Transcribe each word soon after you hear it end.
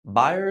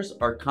Buyers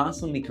are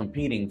constantly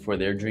competing for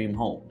their dream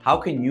home. How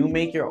can you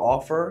make your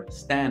offer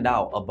stand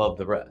out above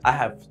the rest? I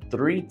have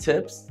 3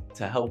 tips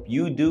to help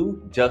you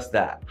do just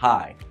that.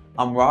 Hi,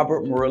 I'm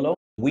Robert Morillo.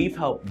 We've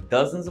helped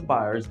dozens of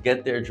buyers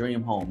get their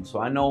dream home, so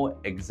I know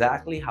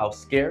exactly how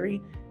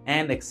scary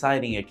and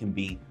exciting it can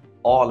be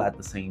all at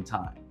the same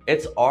time.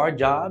 It's our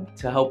job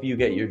to help you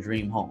get your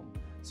dream home.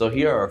 So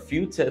here are a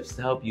few tips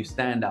to help you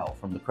stand out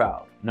from the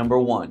crowd. Number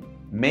 1,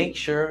 make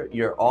sure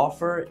your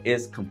offer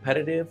is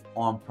competitive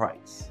on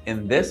price.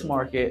 In this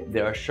market,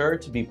 there are sure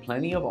to be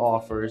plenty of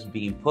offers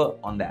being put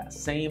on that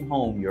same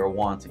home you're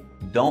wanting.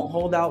 Don't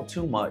hold out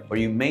too much or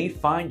you may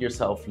find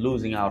yourself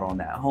losing out on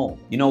that home.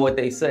 You know what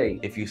they say,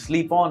 if you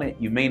sleep on it,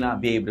 you may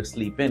not be able to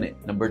sleep in it.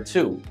 Number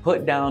 2,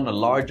 put down a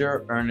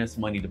larger earnest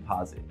money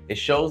deposit. It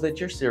shows that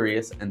you're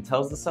serious and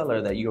tells the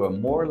seller that you are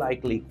more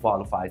likely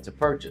qualified to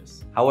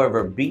purchase.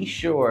 However, be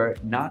sure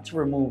not to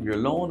remove your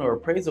loan or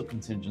appraisal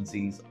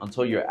contingencies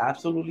until you're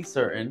absolutely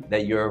certain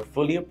that you're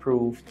fully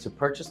approved to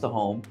purchase the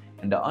home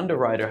and the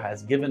underwriter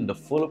has given the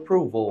full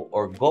approval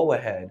or go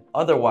ahead.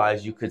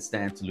 Otherwise, you could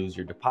stand to lose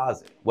your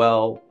deposit.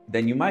 Well,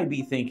 then you might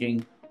be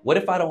thinking, what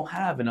if I don't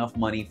have enough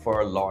money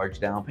for a large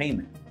down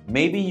payment?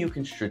 Maybe you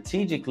can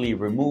strategically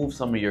remove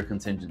some of your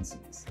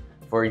contingencies.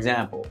 For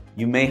example,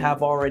 you may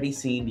have already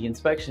seen the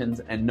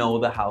inspections and know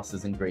the house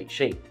is in great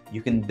shape.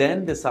 You can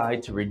then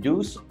decide to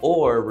reduce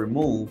or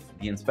remove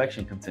the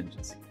inspection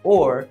contingency.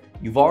 Or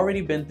you've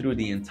already been through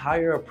the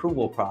entire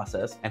approval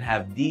process and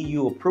have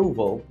DU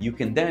approval, you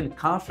can then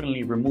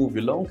confidently remove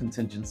your loan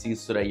contingencies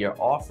so that your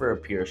offer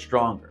appears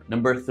stronger.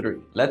 Number 3,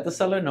 let the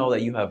seller know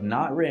that you have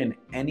not written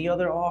any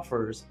other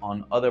offers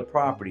on other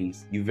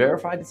properties. You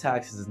verify the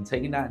taxes and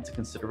taking that into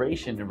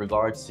consideration in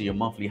regards to your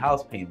monthly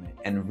house payment,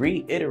 and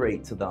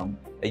reiterate to them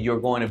that you're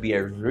going to be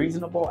as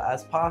reasonable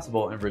as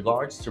possible in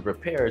regards to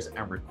repairs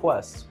and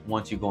requests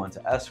once you go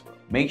into escrow.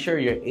 Make sure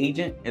your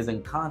agent is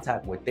in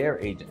contact with their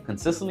agent,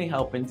 consistently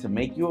helping to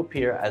make you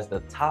appear as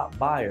the top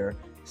buyer,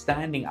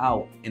 standing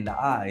out in the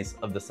eyes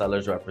of the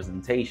seller's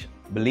representation.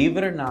 Believe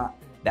it or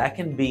not, that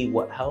can be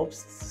what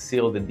helps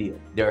seal the deal.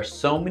 There are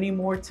so many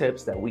more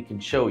tips that we can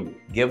show you.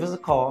 Give us a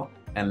call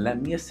and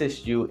let me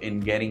assist you in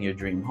getting your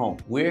dream home.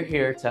 We're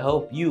here to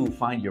help you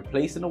find your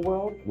place in the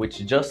world,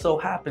 which just so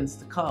happens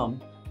to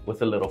come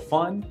with a little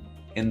fun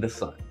in the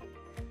sun.